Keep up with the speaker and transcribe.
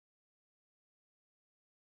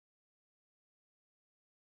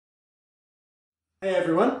Hey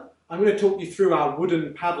everyone, I'm going to talk you through our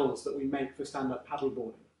wooden paddles that we make for stand-up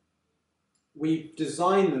paddleboarding. We've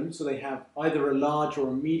designed them so they have either a large or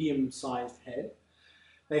a medium-sized head.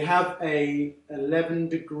 They have a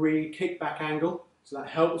 11-degree kickback angle, so that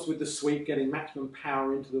helps with the sweep, getting maximum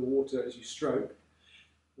power into the water as you stroke.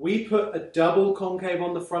 We put a double concave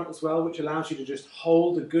on the front as well, which allows you to just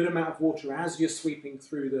hold a good amount of water as you're sweeping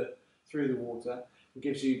through the water. It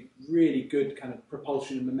gives you really good kind of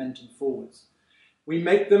propulsion and momentum forwards. We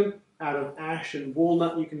make them out of ash and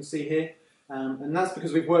walnut, you can see here, and that's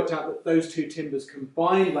because we've worked out that those two timbers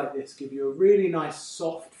combined like this give you a really nice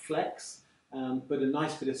soft flex, but a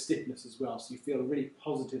nice bit of stiffness as well, so you feel a really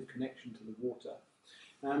positive connection to the water.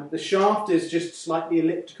 The shaft is just slightly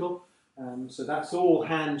elliptical, so that's all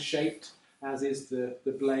hand-shaped, as is the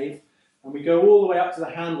blade. And we go all the way up to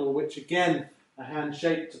the handle, which again, a hand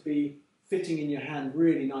shape to be fitting in your hand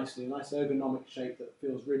really nicely, a nice ergonomic shape that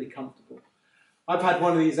feels really comfortable. I've had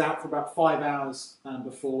one of these out for about 5 hours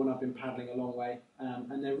before when I've been paddling a long way,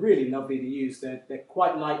 and they're really lovely to use. They're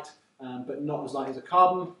quite light, but not as light as a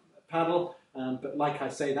carbon paddle, but like I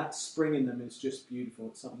say, that spring in them is just beautiful.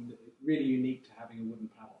 It's something that is really unique to having a wooden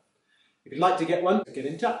paddle. If you'd like to get one, get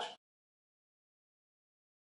in touch.